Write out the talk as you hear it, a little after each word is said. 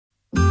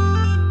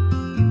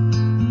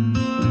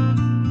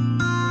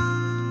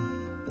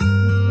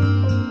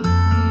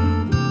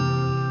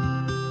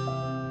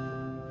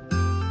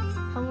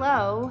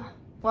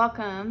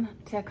Welcome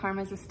to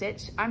Karma's a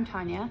Stitch. I'm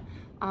Tanya.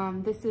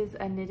 This is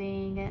a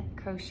knitting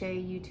crochet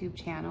YouTube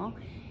channel,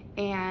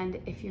 and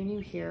if you're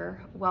new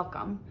here,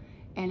 welcome.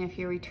 And if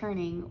you're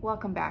returning,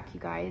 welcome back, you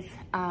guys.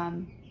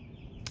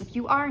 If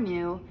you are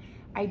new,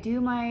 I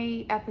do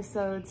my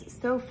episodes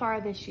so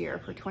far this year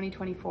for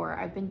 2024.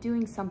 I've been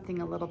doing something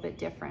a little bit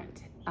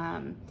different.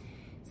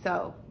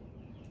 So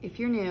if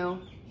you're new,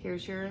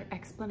 here's your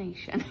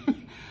explanation.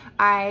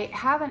 I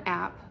have an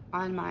app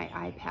on my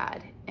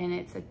iPad, and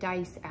it's a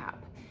dice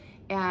app.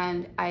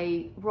 And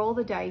I roll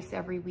the dice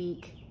every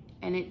week,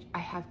 and I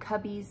have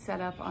cubbies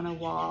set up on a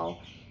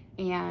wall,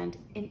 and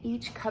in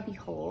each cubby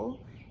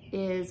hole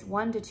is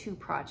 1 to 2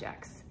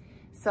 projects.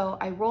 So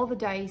I roll the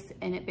dice,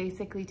 and it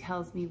basically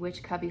tells me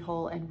which cubby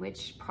hole and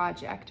which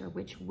project or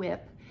which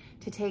whip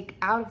to take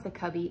out of the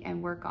cubby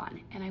and work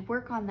on. And I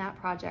work on that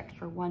project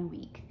for 1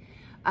 week.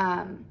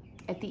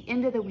 At the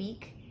end of the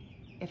week,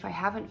 if I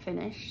haven't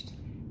finished,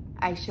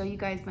 I show you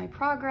guys my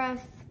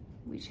progress.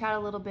 We chat a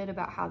little bit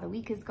about how the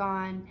week has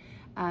gone,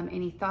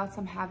 any thoughts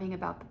I'm having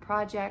about the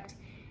project.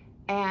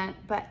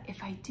 But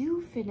if I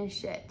do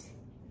finish it,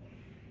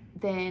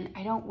 then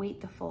I don't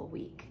wait the full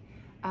week.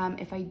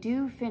 If I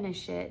do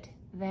finish it,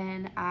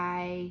 then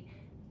I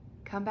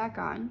come back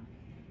on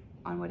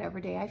whatever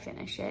day I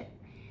finish it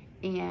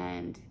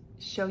and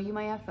show you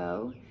my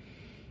FO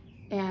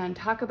and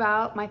talk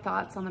about my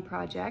thoughts on the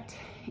project.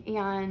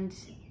 And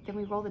then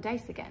we roll the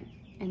dice again,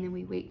 and then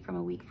we wait from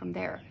a week from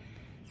there.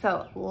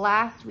 So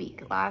last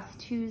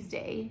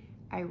Tuesday,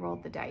 I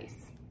rolled the dice.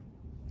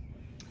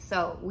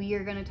 So we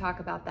are gonna talk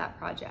about that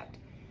project.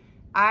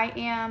 I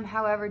am,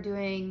 however,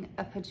 doing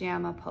a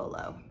pajama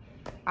polo.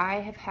 We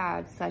have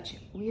had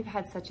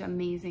such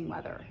amazing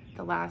weather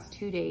the last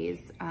 2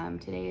 days.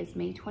 Today is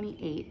May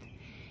 28th,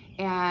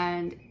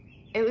 and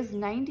it was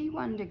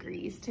 91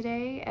 degrees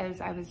today as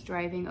I was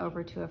driving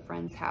over to a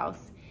friend's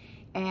house,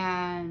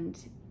 and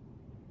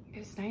it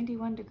was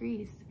 91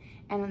 degrees.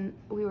 And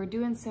we were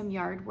doing some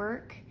yard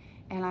work,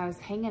 and I was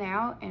hanging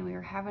out, and we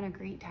were having a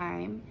great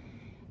time.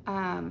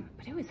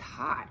 But it was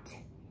hot,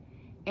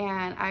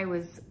 and I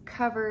was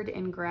covered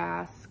in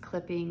grass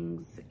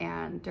clippings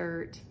and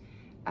dirt.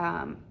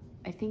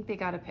 I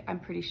think I'm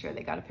pretty sure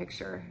they got a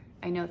picture.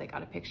 I know they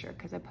got a picture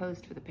because I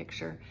posed for the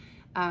picture.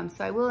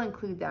 So I will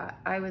include that.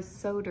 I was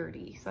so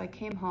dirty. So I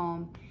came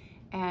home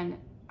and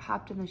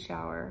hopped in the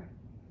shower,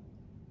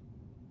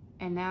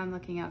 and now I'm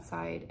looking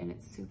outside, and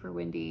it's super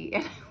windy,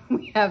 and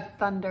we have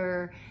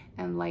thunder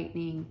and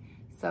lightning.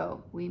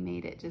 So we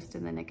made it just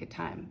in the nick of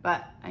time,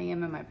 but I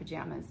am in my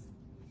pajamas,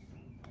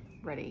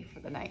 ready for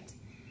the night.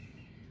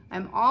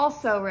 I'm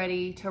also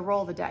ready to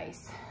roll the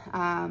dice.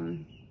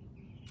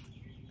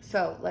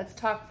 So let's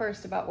talk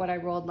first about what I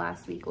rolled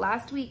last week.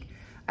 Last week,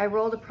 I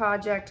rolled a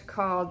project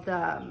called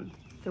the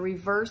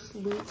reverse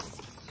loop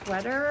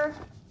sweater.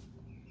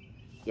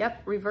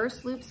 Yep,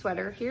 reverse loop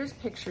sweater. Here's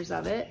pictures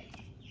of it.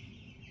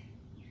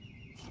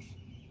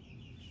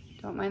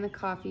 Don't mind the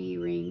coffee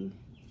ring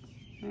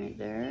right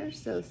there,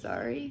 so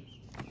sorry.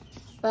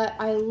 But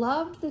I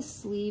love the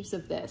sleeves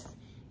of this.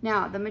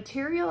 Now, the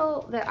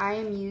material that I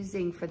am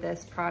using for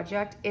this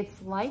project,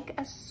 it's like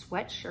a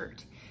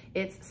sweatshirt.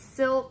 It's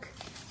silk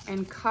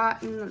and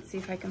cotton. Let's see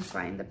if I can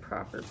find the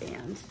proper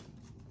band.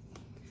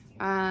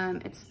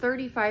 It's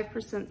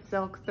 35%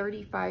 silk,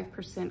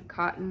 35%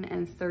 cotton,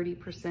 and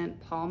 30%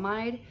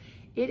 palmide.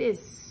 It is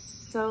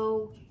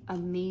so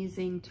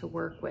amazing to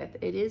work with.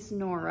 It is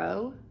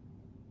Noro.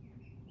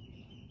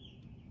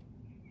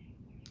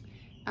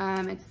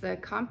 It's the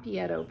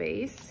Compietto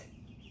base.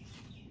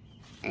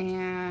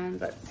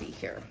 And let's see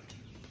here.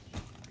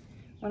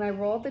 When I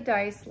rolled the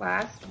dice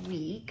last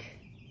week,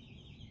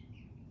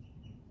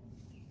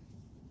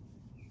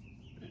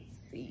 let's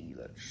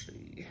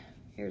see.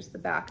 Here's the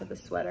back of the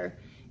sweater.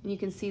 And you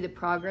can see the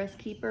progress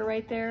keeper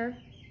right there.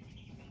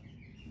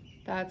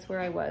 That's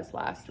where I was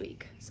last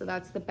week. So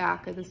that's the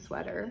back of the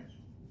sweater.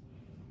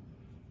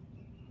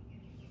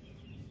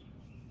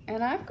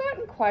 And I've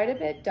gotten quite a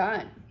bit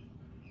done.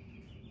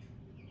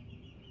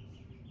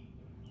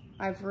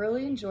 I've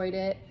really enjoyed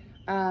it.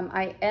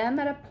 I am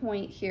at a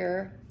point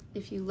here,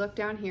 if you look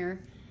down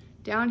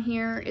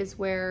here is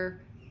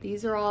where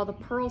these are all the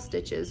purl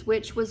stitches,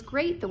 which was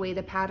great the way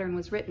the pattern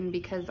was written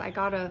because I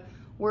gotta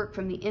work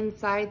from the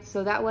inside,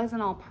 so that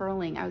wasn't all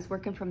purling. I was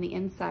working from the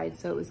inside,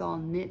 so it was all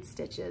knit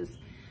stitches.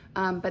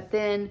 But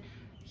then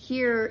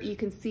here you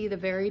can see the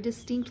very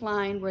distinct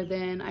line where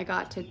then I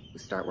got to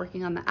start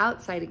working on the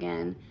outside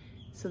again,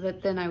 so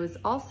that then I was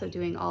also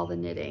doing all the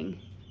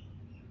knitting.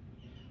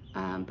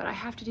 But I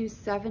have to do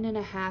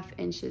 7.5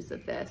 inches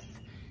of this.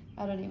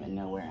 I don't even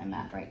know where I'm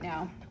at right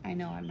now. I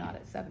know I'm not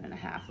at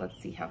 7.5.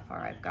 Let's see how far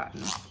I've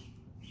gotten.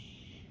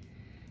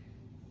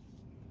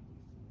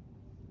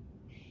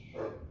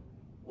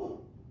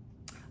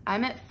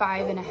 I'm at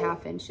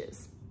 5.5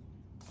 inches.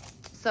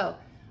 So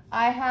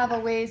I have a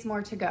ways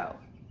more to go.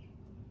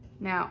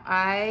 Now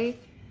I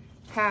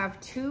have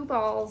 2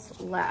 balls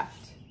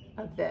left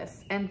of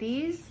this, and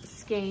these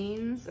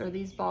skeins or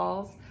these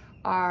balls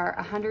are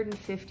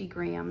 150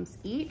 grams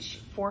each,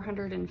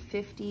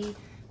 450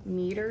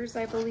 meters,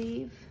 I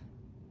believe.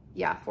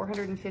 Yeah,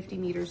 450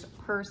 meters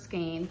per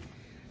skein.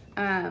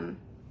 And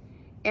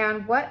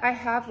what I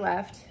have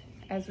left,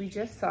 as we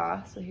just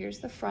saw, so here's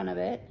the front of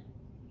it.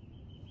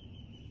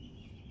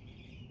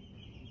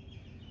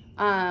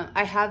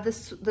 I have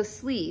the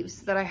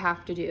sleeves that I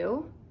have to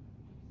do.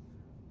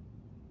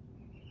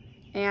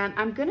 And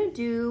I'm gonna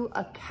do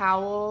a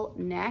cowl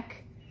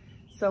neck.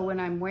 So when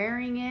I'm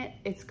wearing it,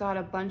 it's got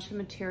a bunch of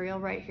material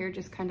right here,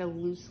 just kind of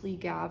loosely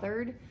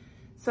gathered.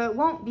 So it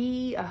won't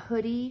be a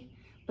hoodie,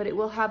 but it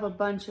will have a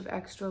bunch of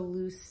extra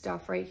loose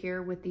stuff right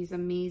here with these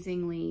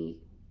amazingly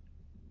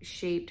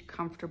shaped,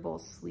 comfortable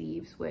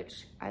sleeves,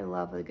 which I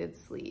love a good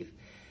sleeve.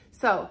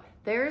 So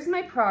there's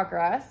my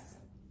progress.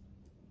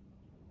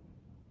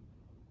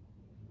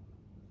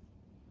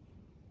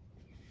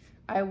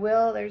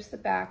 There's the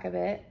back of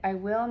it. I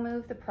will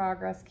move the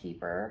progress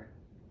keeper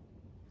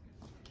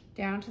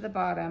down to the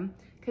bottom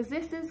because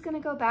this is gonna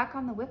go back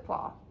on the whip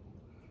wall.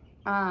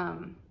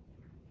 I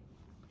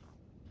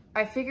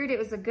figured it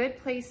was a good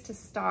place to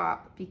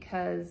stop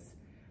because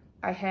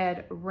I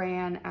had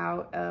ran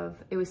out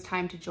of, it was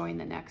time to join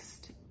the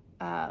next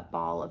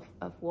ball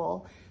of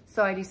wool.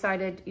 So I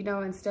decided, you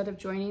know, instead of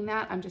joining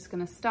that, I'm just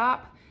gonna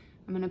stop.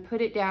 I'm gonna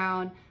put it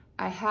down.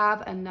 I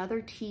have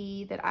another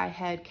tee that I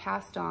had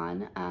cast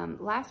on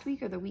last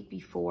week or the week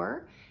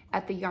before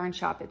at the yarn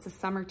shop. It's a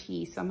summer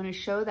tee, so I'm gonna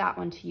show that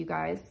one to you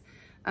guys.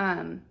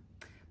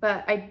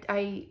 But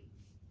I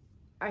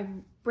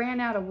ran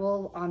out of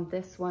wool on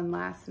this one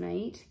last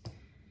night,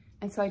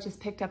 and so I just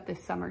picked up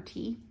this summer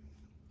tee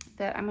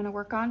that I'm gonna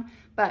work on.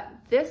 But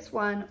this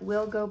one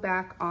will go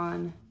back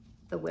on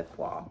the whip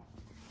wall.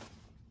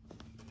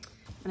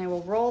 And I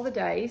will roll the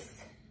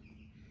dice.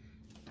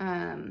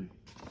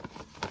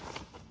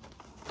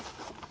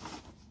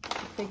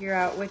 Figure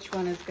out which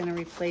one is going to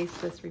replace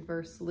this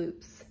reverse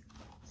loops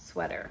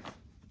sweater.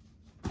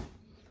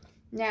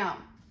 Now,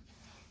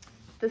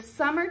 the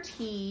summer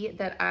tee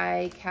that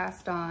I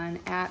cast on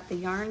at the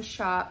yarn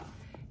shop,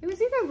 it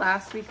was either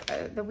last week,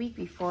 the week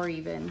before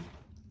even,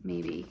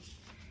 maybe.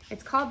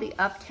 It's called the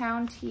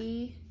Uptown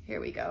Tee.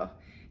 Here we go.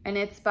 And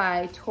it's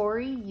by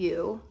Tori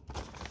Yu.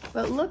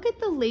 But look at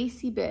the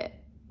lacy bit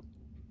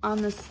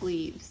on the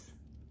sleeves.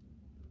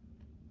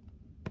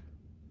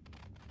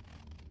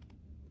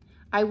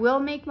 I will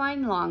make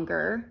mine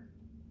longer.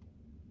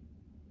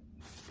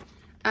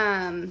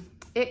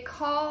 It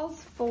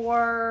calls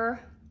for,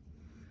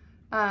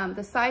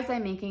 the size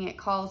I'm making, it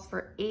calls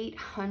for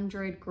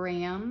 800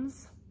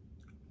 grams,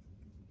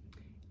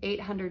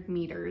 800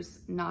 meters,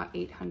 not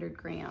 800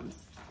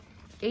 grams,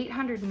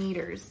 800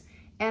 meters.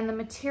 And the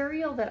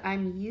material that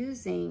I'm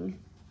using,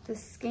 the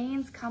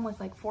skeins come with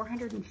like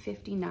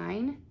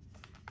 459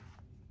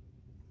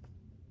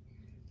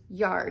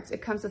 yards.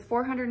 It comes with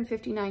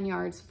 459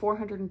 yards,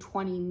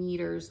 420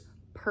 meters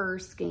per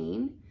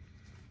skein.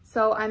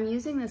 So I'm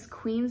using this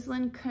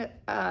Queensland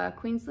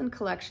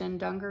Collection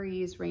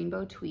Dungarees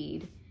Rainbow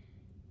Tweed.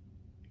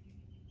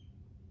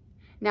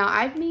 Now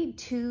I've made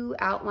 2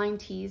 outline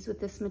tees with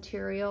this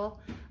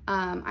material.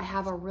 I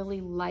have a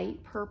really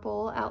light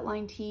purple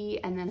outline tee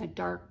and then a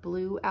dark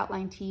blue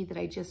outline tee that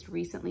I just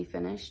recently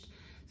finished.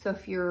 So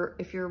if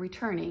you're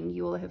returning,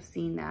 you will have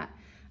seen that.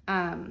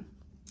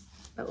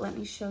 But let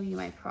me show you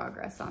my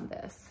progress on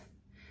this.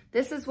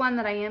 This is one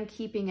that I am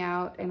keeping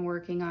out and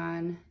working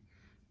on.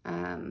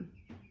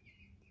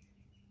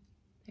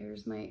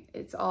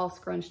 It's all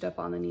scrunched up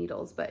on the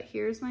needles, but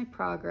here's my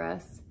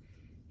progress.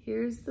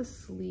 Here's the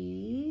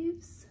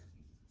sleeves.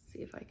 Let's see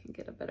if I can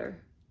get a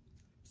better,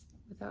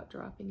 without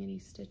dropping any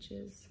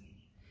stitches.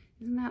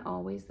 Isn't that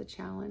always the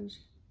challenge?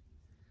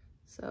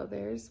 So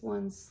there's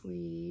one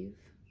sleeve.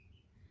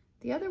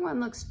 The other one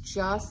looks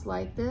just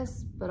like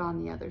this, but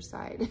on the other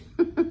side.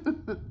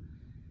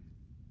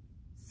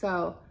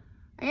 So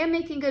I am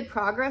making good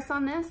progress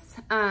on this.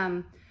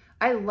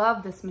 I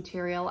love this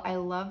material. I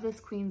love this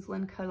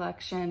Queensland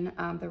Collection,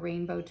 the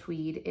Rainbow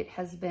Tweed. It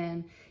has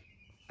been,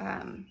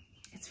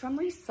 it's from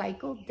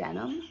recycled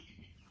denim.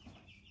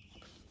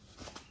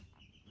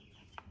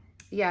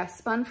 Yeah,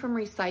 spun from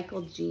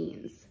recycled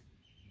jeans.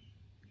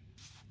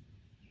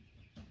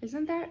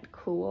 Isn't that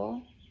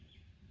cool?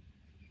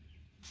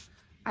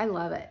 I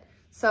love it.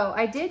 So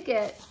I did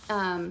get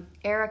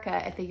Erica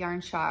at the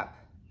yarn shop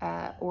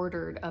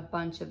ordered a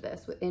bunch of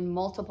this in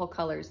multiple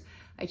colors.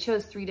 I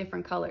chose 3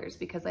 different colors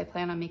because I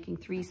plan on making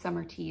 3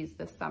 summer tees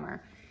this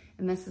summer.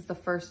 And this is the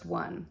first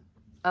one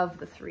of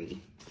the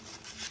 3.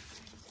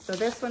 So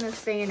this one is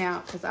staying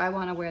out because I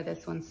want to wear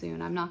this one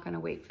soon. I'm not going to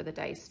wait for the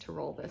dice to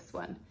roll this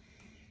one.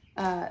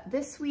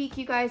 This week,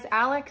 you guys,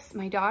 Alex,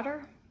 my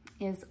daughter,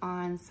 is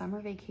on summer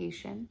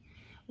vacation.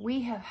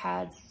 We have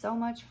had so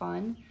much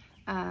fun.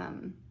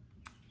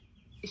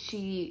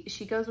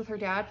 She goes with her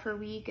dad for a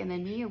week and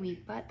then me a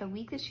week, but the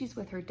week that she's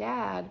with her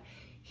dad,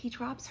 he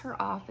drops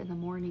her off in the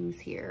mornings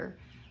here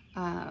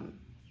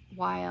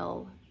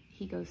while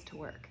he goes to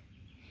work.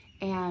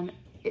 And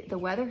the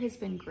weather has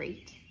been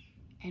great.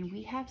 And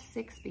we have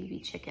 6 baby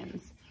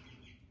chickens,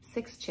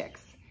 6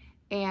 chicks.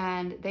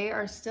 And they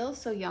are still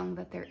so young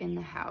that they're in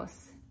the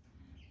house.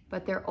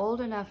 but they're old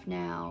enough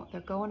now,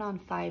 they're going on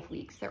 5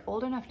 weeks. They're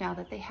old enough now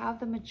that they have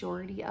the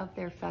majority of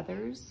their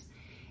feathers,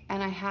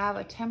 and I have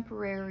a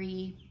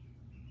temporary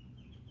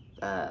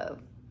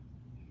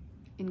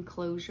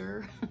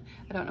enclosure,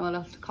 I don't know what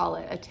else to call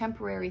it, a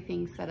temporary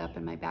thing set up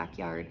in my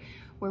backyard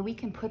where we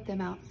can put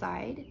them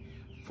outside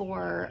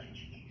for,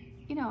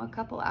 you know, a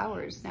couple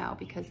hours now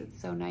because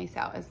it's so nice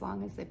out, as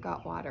long as they've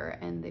got water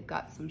and they've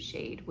got some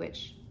shade,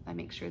 which I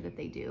make sure that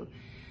they do.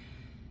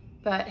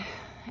 But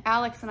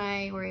Alex and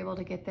I were able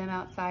to get them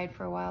outside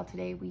for a while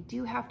today. We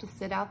do have to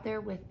sit out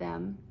there with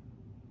them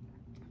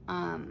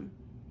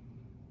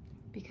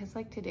because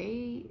like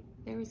today,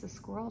 there was a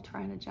squirrel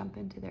trying to jump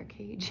into their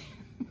cage,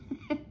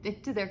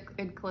 into their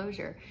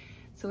enclosure.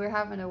 So we're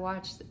having to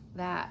watch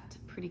that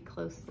pretty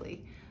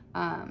closely.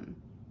 I'm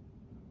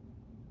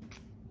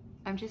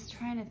just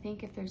trying to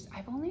think if there's,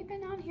 I've only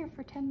been on here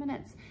for 10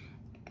 minutes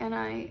and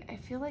I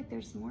feel like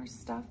there's more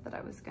stuff that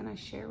I was gonna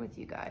share with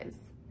you guys,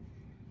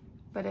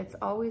 but it's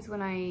always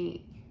when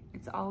I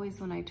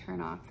turn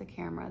off the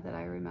camera that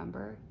I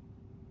remember.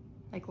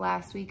 Like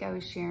last week I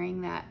was sharing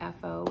that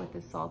FO with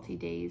the Salty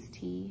Days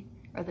tee,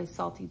 or the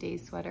Salty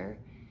Days sweater,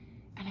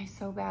 and I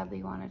so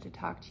badly wanted to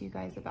talk to you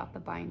guys about the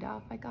bind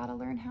off I gotta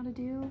learn how to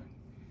do,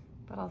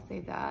 but I'll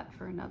save that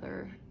for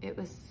another. It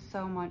was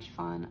so much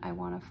fun. I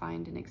want to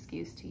find an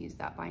excuse to use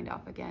that bind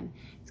off again.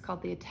 It's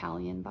called the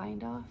Italian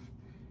bind off.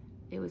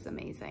 It was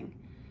amazing.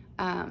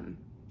 What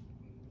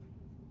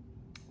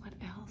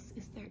else?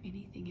 Is there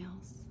anything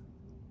else?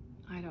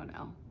 I don't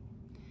know.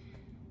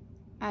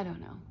 I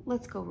don't know.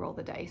 Let's go roll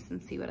the dice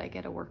and see what I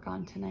get to work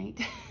on tonight.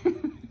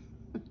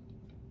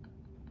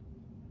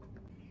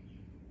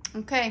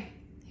 Okay,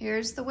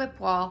 here's the whip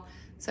wall.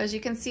 So as you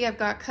can see, I've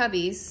got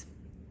cubbies.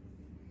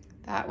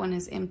 That one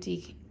is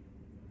empty.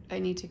 I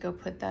need to go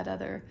put that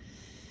other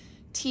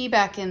tee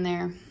back in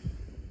there.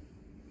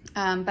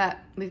 But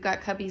we've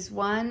got cubbies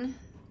 1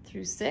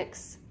 through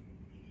 6,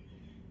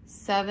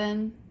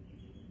 7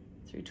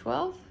 through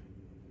 12,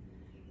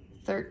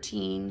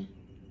 13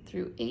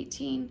 through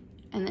 18.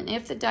 And then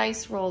if the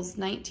dice rolls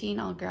 19,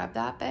 I'll grab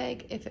that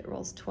bag. If it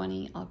rolls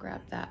 20, I'll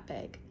grab that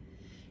bag.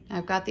 Now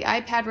I've got the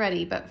iPad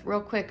ready, but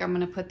real quick, I'm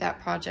gonna put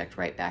that project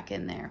right back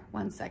in there.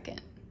 1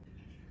 second.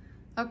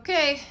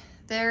 Okay,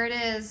 there it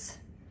is.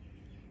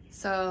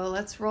 So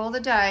let's roll the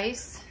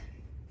dice.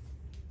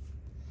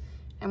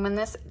 And when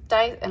this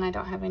dice, and I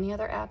don't have any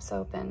other apps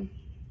open.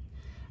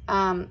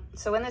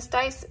 So when this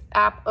dice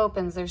app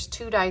opens, there's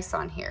 2 dice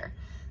on here.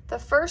 The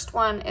first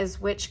one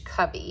is which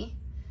cubby.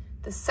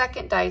 The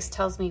second dice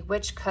tells me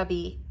which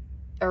cubby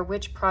or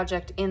which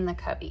project in the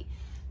cubby.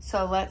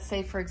 So let's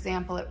say, for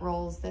example, it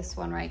rolls this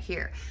one right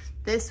here.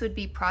 This would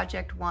be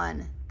project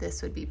 1,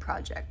 this would be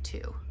project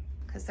 2,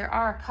 because there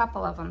are a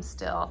couple of them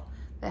still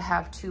that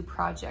have 2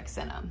 projects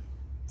in them.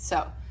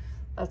 So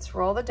let's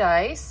roll the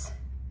dice.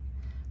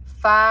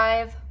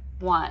 5,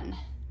 1.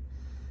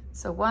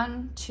 So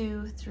 1,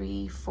 2,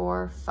 3,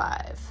 4,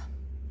 5.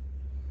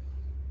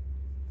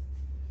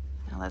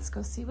 Now let's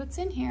go see what's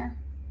in here.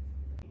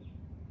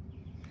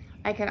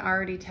 I can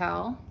already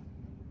tell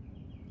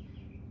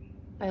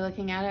by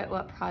looking at it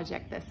what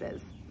project this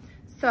is.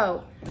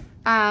 So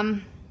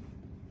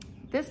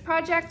this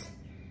project,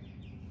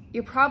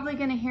 you're probably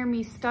gonna hear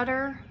me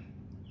stutter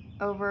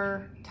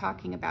over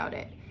talking about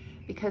it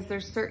because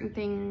there's certain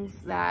things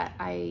that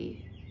I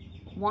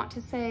want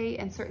to say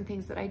and certain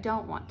things that I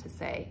don't want to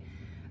say.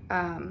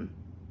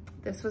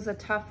 This was a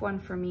tough one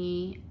for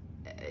me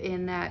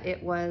in that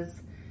it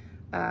was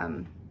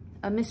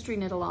a mystery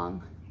knit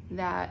along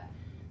that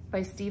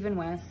by Stephen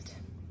West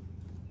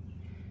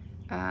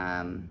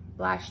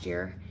last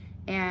year.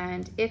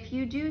 And if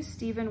you do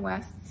Stephen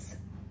West's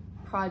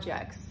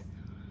projects,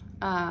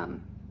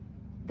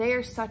 they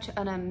are such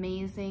an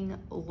amazing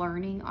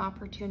learning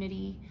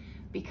opportunity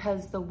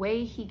because the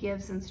way he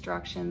gives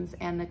instructions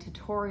and the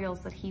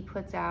tutorials that he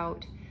puts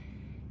out,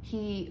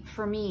 he,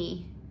 for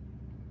me,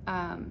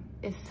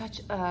 is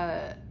such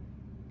a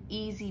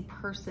easy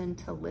person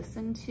to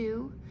listen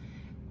to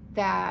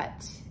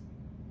that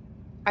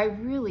I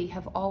really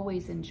have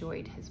always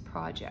enjoyed his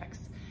projects.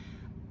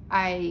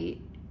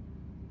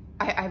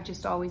 I've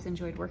just always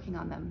enjoyed working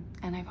on them,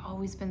 and I've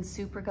always been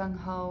super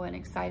gung-ho and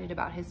excited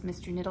about his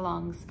mystery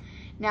knit-alongs.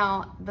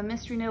 Now, the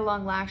mystery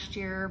knit-along last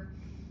year,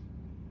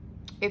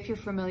 if you're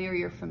familiar,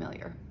 you're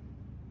familiar.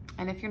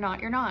 And if you're not,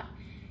 you're not.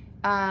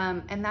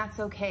 And that's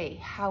okay.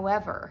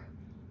 However,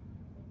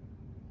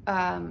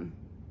 on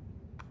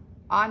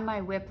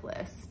my whip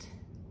list,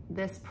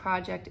 this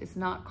project is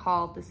not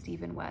called the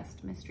Stephen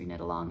West Mystery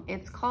Knit-Along.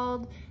 It's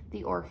called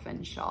the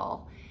Orphan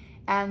Shawl.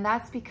 And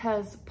that's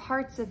because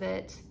parts of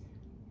it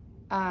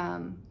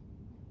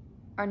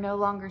are no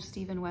longer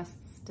Stephen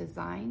West's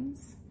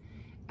designs.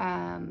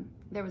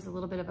 There was a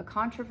little bit of a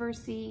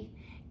controversy,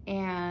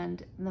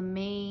 and the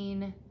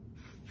main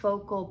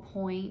focal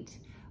point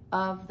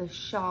of the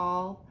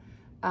shawl,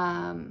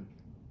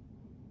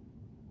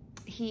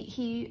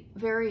 he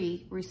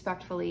very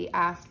respectfully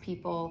asked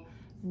people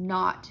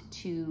not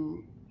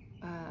to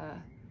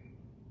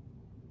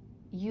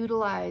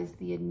utilize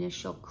the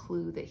initial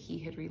clue that he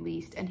had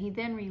released. And he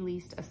then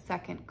released a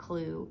second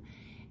clue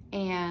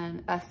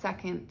and a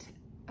second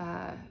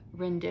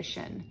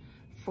rendition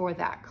for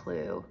that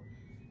clue.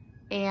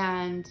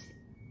 And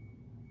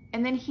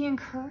then he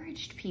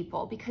encouraged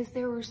people, because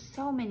there were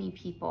so many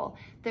people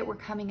that were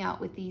coming out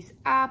with these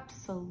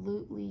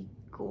absolutely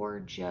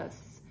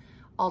gorgeous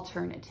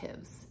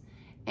alternatives.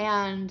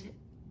 And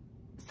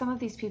some of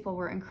these people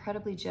were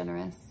incredibly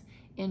generous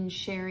in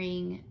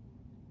sharing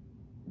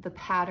the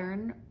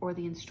pattern or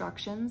the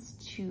instructions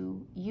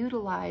to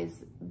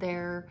utilize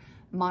their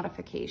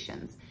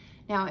modifications.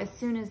 Now, as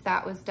soon as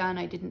that was done,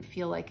 I didn't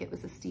feel like it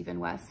was a Stephen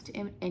West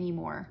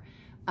anymore.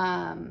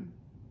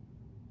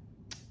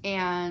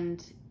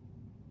 And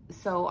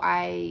so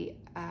I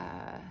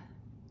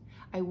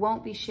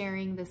won't be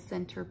sharing the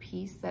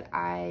centerpiece that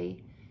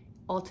I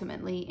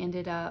ultimately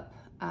ended up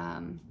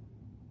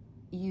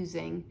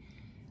using,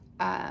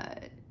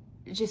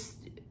 just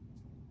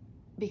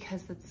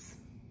because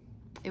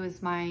it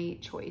was my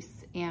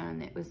choice,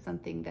 and it was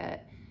something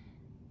that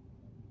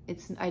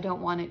I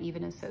don't want it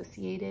even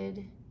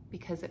associated,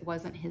 because it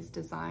wasn't his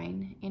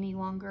design any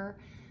longer.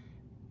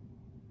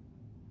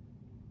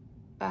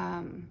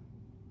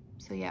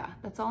 So yeah,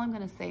 that's all I'm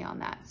gonna say on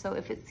that. So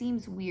if it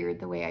seems weird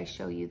the way I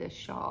show you this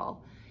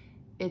shawl,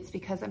 it's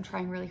because I'm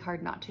trying really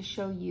hard not to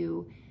show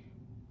you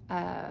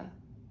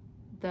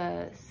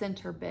the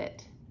center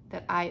bit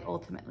that I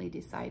ultimately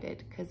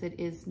decided, because it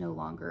is no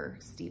longer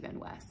Stephen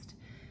West.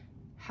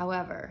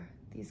 However,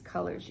 these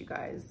colors, you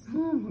guys,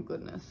 oh my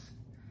goodness.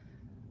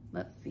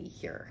 Let's see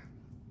here.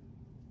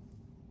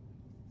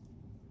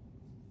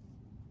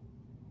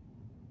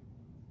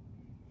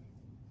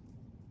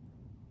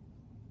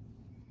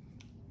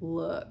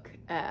 Look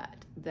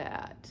at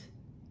that.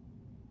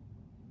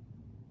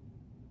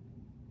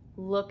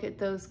 Look at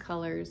those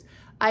colors.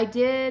 I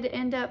did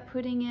end up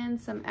putting in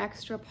some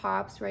extra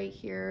pops right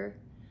here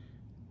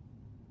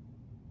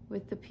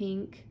with the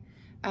pink.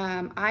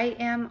 I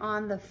am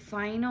on the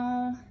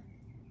final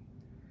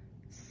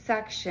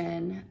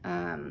section,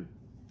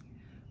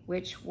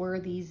 which were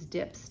these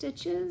dip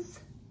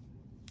stitches.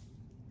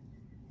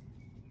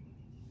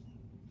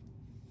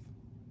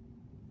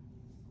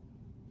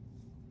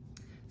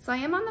 So I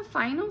am on the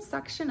final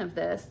section of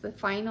this, the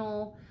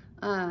final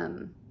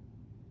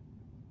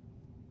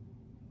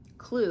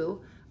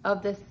clue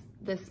of this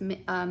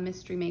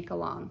mystery make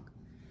along.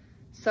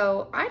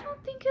 So I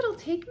don't think it'll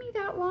take me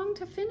that long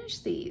to finish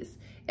these.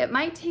 It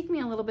might take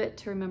me a little bit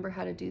to remember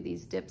how to do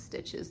these dip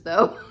stitches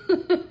though.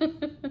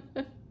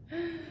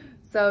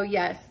 So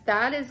yes,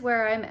 that is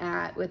where I'm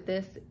at with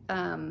this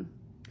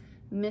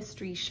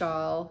mystery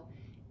shawl.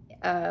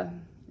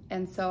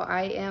 And so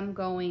I am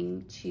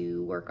going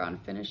to work on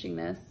finishing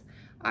this.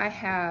 I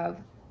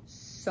have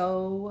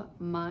so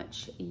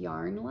much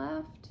yarn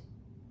left.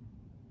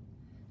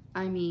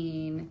 I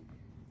mean,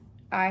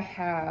 I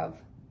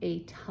have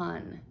a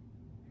ton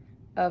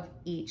of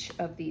each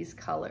of these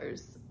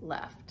colors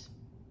left.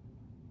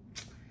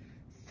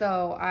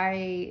 So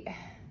I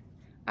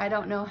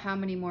don't know how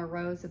many more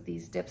rows of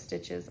these dip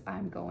stitches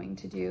I'm going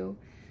to do,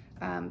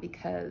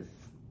 because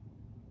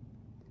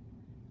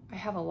I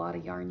have a lot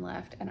of yarn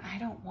left, and I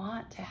don't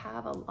want to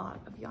have a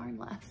lot of yarn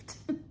left.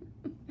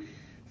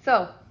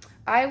 So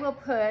I will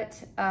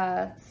put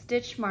a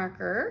stitch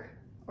marker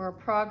or a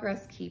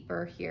progress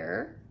keeper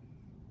here,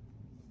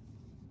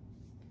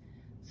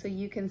 so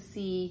you can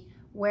see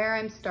where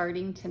I'm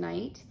starting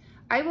tonight.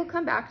 I will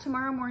come back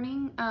tomorrow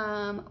morning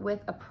with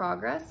a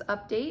progress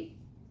update.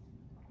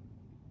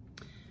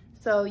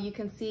 So you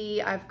can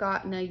see I've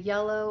gotten a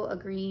yellow, a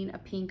green, a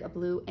pink, a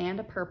blue, and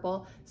a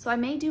purple. So I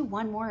may do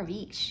one more of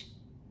each,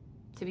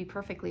 to be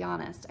perfectly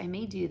honest. I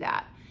may do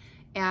that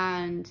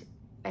and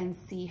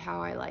see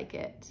how I like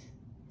it,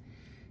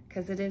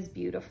 because it is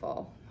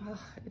beautiful.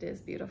 Oh, it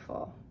is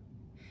beautiful.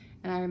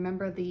 And I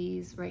remember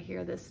these right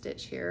here, this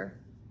stitch here.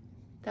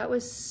 That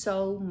was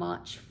so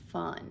much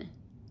fun.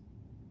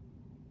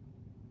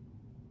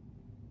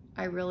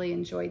 I really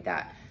enjoyed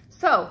that.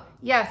 So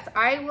yes,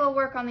 I will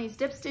work on these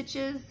dip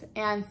stitches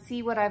and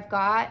see what I've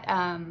got.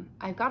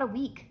 I've got a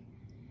week.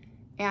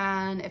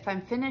 And if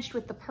I'm finished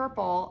with the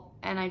purple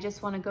and I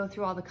just want to go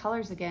through all the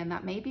colors again,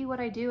 that may be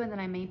what I do, and then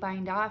I may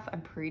bind off.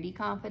 I'm pretty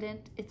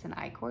confident it's an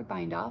I-cord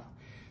bind off.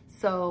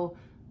 So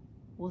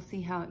we'll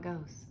see how it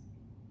goes.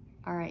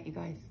 All right, you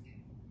guys.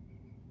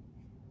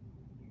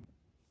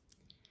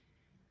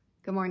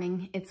 Good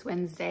morning, it's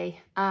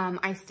Wednesday.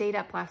 I stayed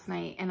up last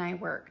night and I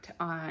worked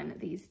on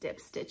these dip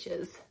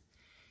stitches,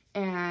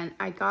 and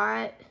I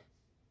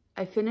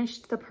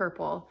finished the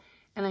purple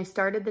and I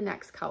started the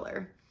next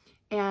color,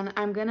 and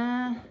I'm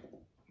gonna,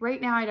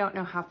 right now I don't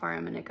know how far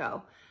I'm gonna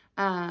go.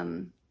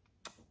 I'm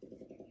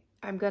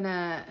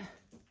gonna,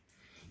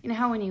 you know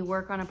how when you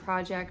work on a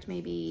project,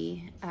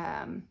 maybe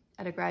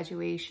at a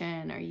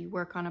graduation, or you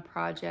work on a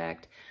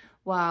project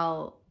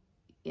while,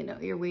 you know,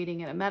 you're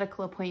waiting at a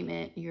medical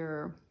appointment,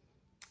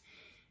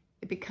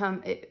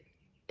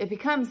 it it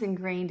becomes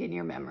ingrained in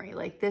your memory.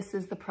 Like this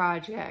is the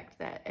project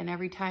that, and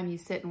every time you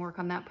sit and work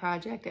on that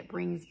project, it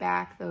brings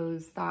back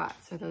those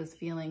thoughts or those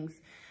feelings.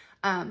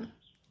 I'm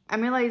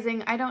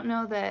realizing I don't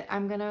know that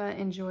I'm gonna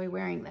enjoy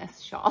wearing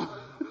this shawl.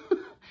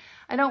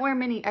 I don't wear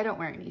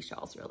any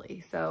shawls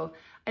really. So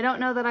I don't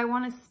know that I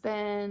want to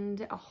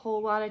spend a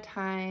whole lot of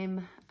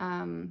time,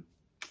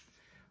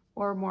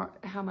 or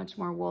how much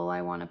more wool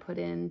I want to put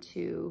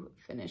into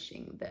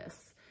finishing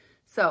this.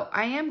 So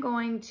I am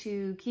going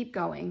to keep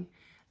going.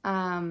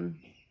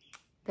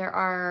 There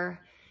are,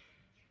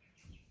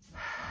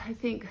 I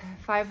think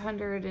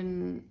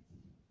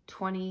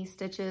 520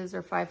 stitches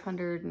or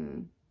 500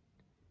 and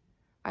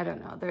I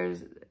don't know.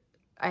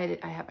 I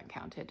haven't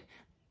counted,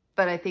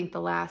 but I think the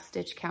last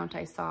stitch count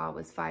I saw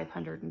was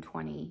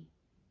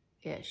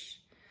 520-ish.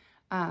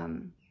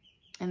 And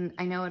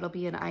I know it'll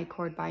be an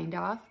I-cord bind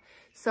off.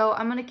 So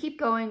I'm gonna keep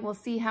going. We'll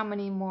see how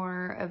many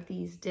more of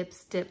these dip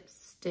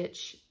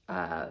stitch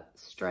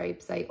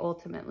stripes I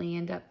ultimately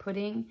end up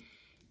putting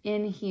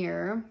in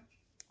here.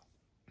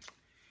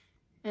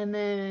 And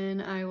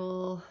then I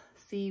will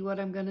see what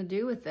I'm gonna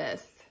do with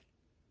this.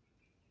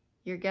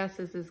 Your guess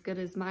is as good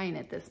as mine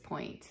at this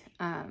point.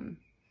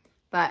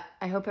 But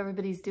I hope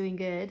everybody's doing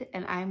good,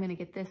 and I'm gonna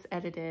get this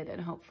edited and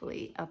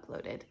hopefully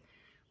uploaded.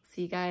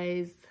 See you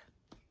guys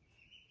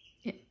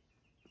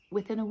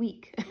within a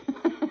week.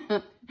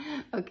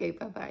 Okay,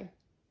 bye-bye.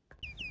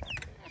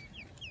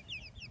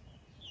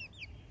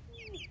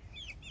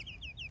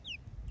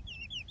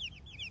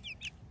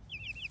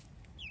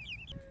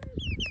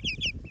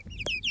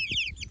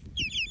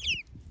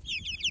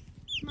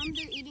 Mom,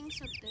 they're eating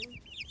something.